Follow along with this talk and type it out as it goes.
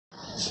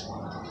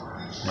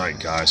Right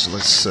guys,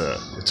 so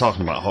we're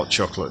talking about hot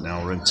chocolate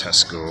now. We're in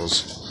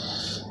Tesco's.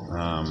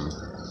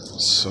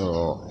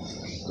 So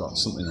we've got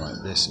something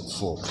like this at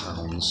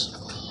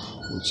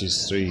 £4, which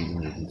is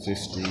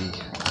 350.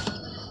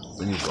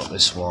 Then you've got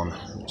this one,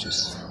 which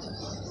is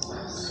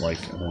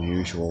like an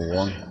unusual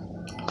one.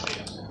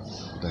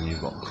 Then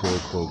you've got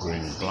cocoa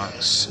green and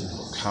blacks, you've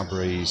got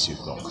Cadburys, you've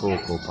got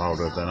cocoa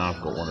powder. Then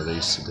I've got one of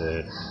these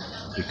today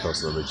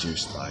because they're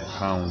reduced by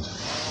 £1.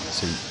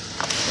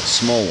 A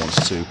small one's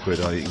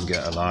 £2, or you can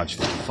get a large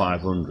for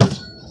 500,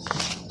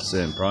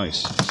 same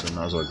price, so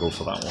might as well go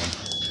for that one.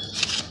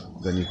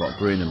 Then you've got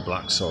green and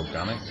blacks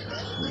organic,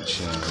 which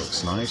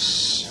looks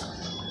nice,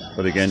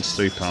 but again it's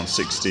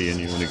 £3.60 and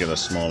you only get a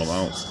small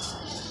amount.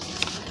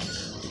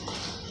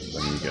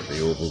 Then you get the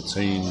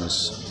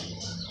Ovaltines,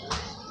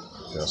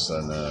 because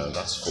then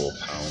that's £4,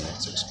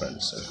 that's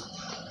expensive.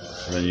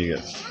 And then you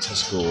get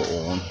Tesco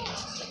Own,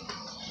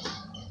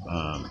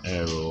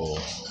 Aero,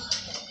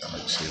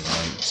 Galaxy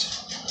Light,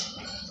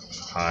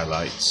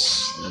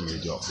 Highlights, then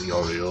you've got the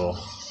Oreo,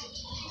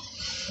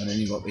 and then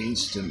you've got the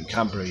instant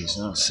Cadburys.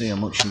 Now let's see how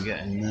much you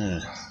get in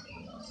there.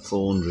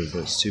 400, but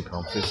it's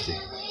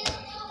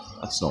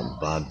 £2.50. That's not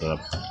bad, but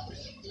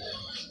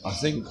I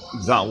think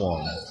that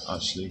one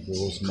actually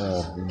goes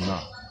more than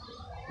that.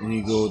 Then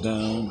you go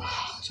down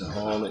to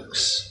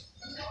Horlicks,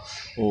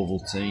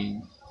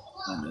 Ovaltine,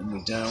 and then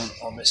we're down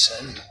on this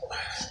end,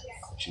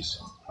 which is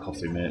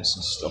Coffee Mates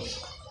and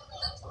stuff.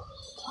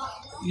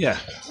 Yeah,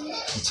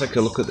 I'll take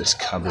a look at this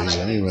Cadbury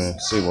anyway,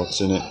 see what's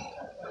in it.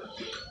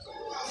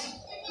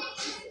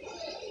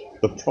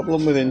 The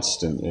problem with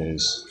instant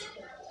is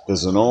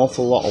there's an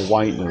awful lot of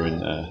whitener in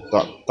there.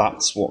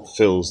 That's what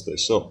fills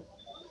this up,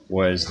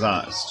 whereas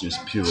that's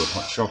just pure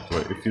hot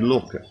chocolate. If you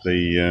look at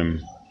the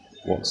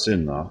what's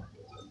in there,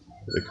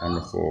 the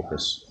camera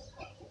focus.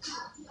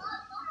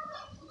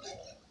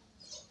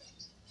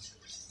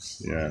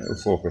 Yeah, it'll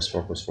focus.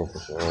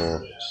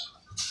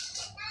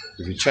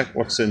 If you check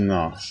what's in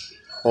there,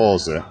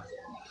 pause it,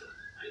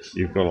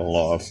 you've got a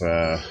lot of,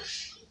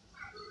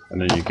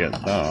 and then you get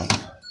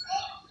that,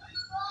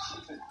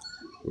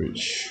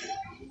 which,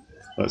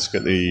 let's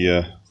get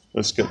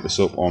this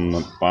up on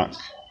the back.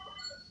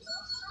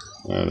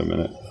 Wait a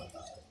minute.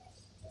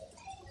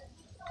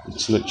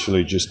 It's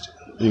literally just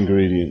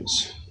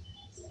ingredients.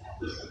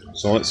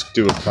 So let's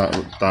do a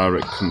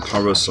direct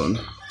comparison.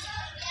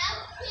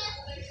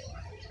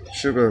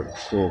 Sugar,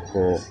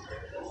 cocoa,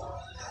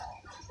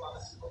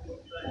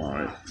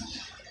 right,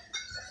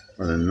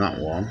 and then that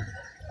one.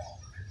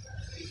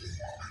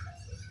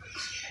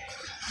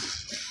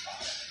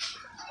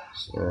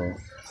 So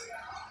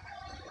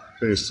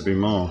appears to be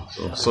more.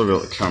 So sorry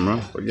about the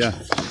camera, but yeah,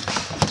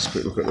 let's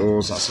quick look at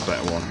those. That's a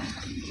better one.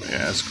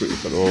 Yeah, let's quick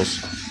look at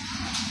those.